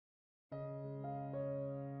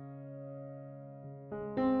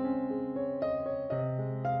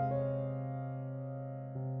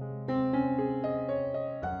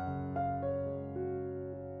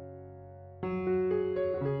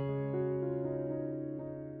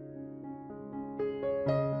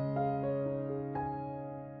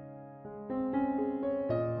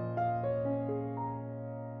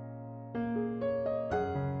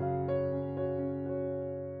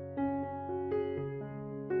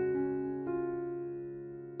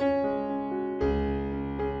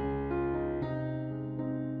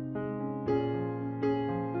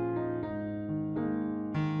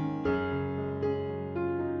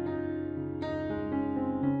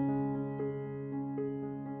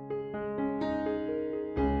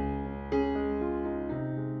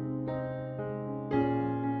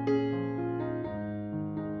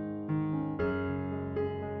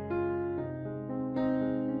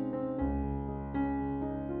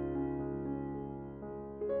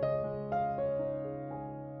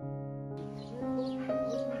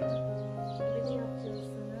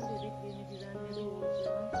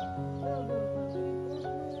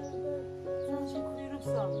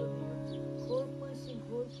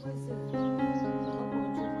Kızım. Ama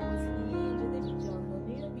boncuğun mamasını yiyince de bir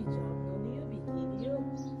canlanıyor, bir canlanıyor, bir geliyor.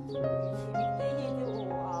 Kemik de yedi, o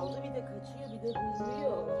aldı, bir de kaçıyor, bir de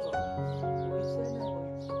hırlıyor. Oy sana,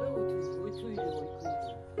 oy kuyruğu.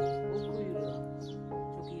 O kuyruğu.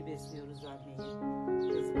 Çok iyi besliyoruz anneyi.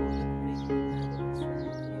 Yazık oldu, kürekliğinden beslenmiyor.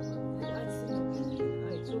 Hadi açsın o küreği.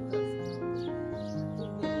 Ay çok az kaldı. Çok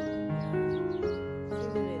verelim.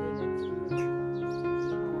 Şöyle verelim.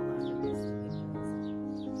 İyi mamalarla beslemek lazım.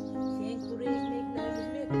 Sen kuru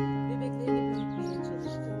ekmeklerle bebeklerini büyütmeye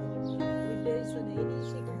çalıştın orada. Ben sana en iyi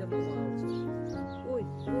şekilde mama alacağım. Oy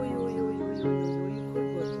kurbanım oy.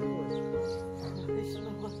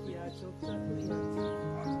 Şuna bak ya, çok tatlı ya.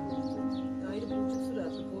 Ayrı boncuk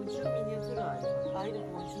suratlı, boncuğun minyatür hali. Ayrı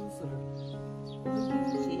boncuğun suratı.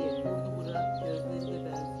 Onun şeyi, burnu bura, gözleri de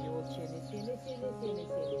benziyor. O çene. Seni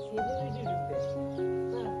ölürüm be.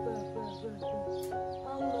 Bak.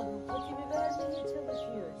 Allah'ım, patimi vermeye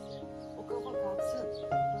çalışıyor işte. O kafa kalksın.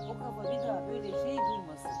 O kafa bir daha böyle şey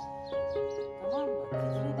durmasın. Tamam mı?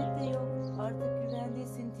 Titremek de yok. Artık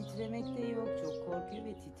güvendesin. Titremek de yok. Çok korkuyor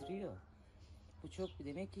ve titriyor. Bu çok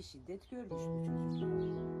demek ki şiddet görmüş bu çocuk.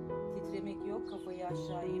 Titremek yok, kafayı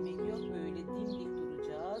aşağı eğmek yok. Böyle dimdik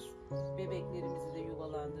duracağız. Bebeklerimizi de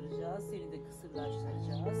yuvalandıracağız. Seni de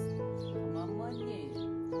kısırlaştıracağız. Tamam mı anne?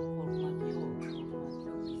 Korkmak yok.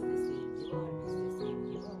 Bizde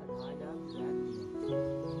sevgi var. Hala güvenmiyor.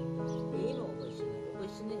 Eğme o başını. O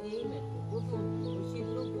başını eğme. O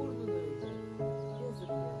senin o burnun öyle. Yazık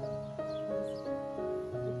ya.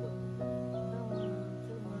 Tamam.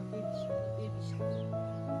 Bebişim.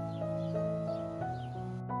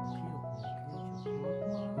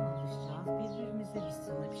 Birbirimize biz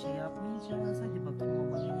sana bir şey yapmayacağız. Hadi bakayım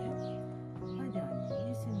mamanı ye. Hadi anne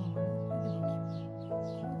ye sen mamanı. Hadi bakayım.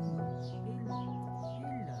 Korkma.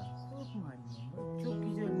 Bella. Korkma anne. Çok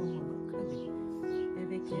güzel mama bak. Hadi.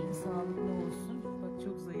 Bebeklerin sağlıklı olsun. Bak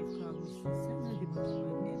çok zayıf kalmışsın sen. Hadi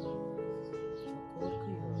bakayım anne. Çok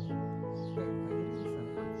korkuyor. Gel ayırayım sana.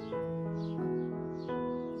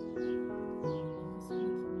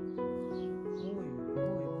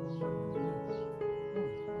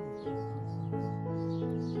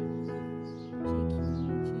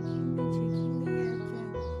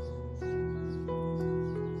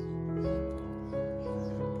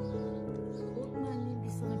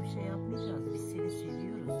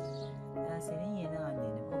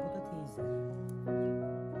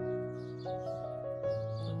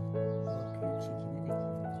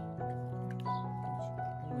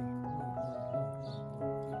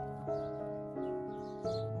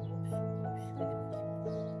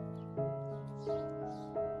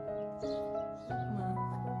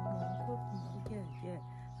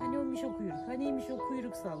 Haneymiş o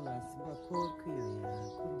kuyruk sallansın. Bak korkuyor ya.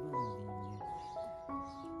 Kurban olayım ya.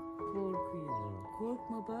 Korkuyor.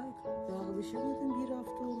 Korkma bak. Daha alışamadın. Bir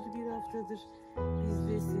hafta oldu, bir haftadır.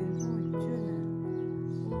 Bizdesin. Oy canım.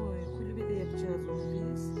 Oy kulübede yapacağız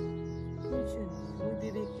onu biz. Oy canım. Oy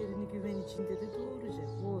bebeklerini güven içinde de doğuracak.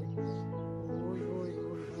 Oy.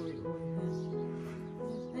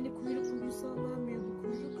 Hani kuyruk bugün sallanmıyor bu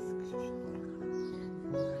kuyruk.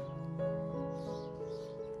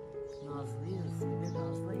 Nazlıyız ve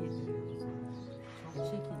Nazlı yediriyoruz onu. Çok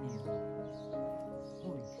çekiniyor.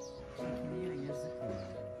 Oy, çekiniyor yazık ya.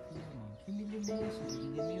 Kıyamam. Kim bilir ne yaşadı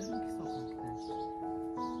bilemiyorum ki sokakta.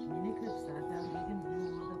 Minik hep zaten dedim bunu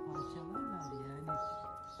orada parçalarlar yani.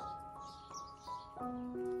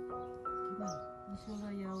 Kime?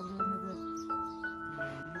 İnşallah yavrularını da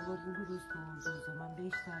yuva buluruz doğurduğu zaman.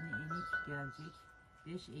 5 tane enik gelecek.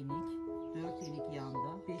 5 enik, 4 enik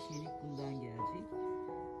yanda, 5 enik bundan gelecek.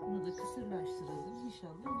 Bunu da kısırlaştıralım.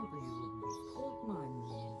 İnşallah onu da yuvalıyoruz. Korkma annem.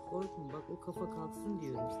 Korkma. Bak o kafa kalksın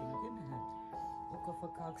diyorum sana değil mi? O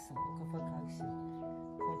kafa kalksın.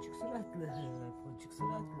 Ponçuk suratlı. Aynı. Bak ponçuk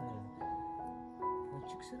surata bak.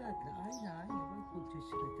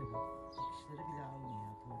 Bakışları bile aynı ya.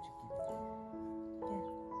 Ponçuk gibi. Gel.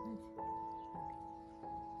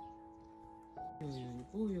 Hadi.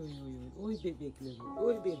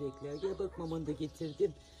 Oy bebekler. Gel bak mamanı da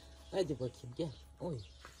getirdim. Hadi bakayım gel. Oy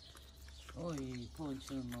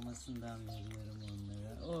ponçonun mamasından veriyorum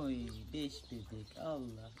onlara. Oy 5 bebek.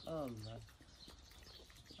 Allah.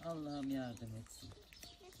 Allah'ım yardım etsin.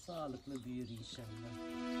 Sağlıklı büyür inşallah.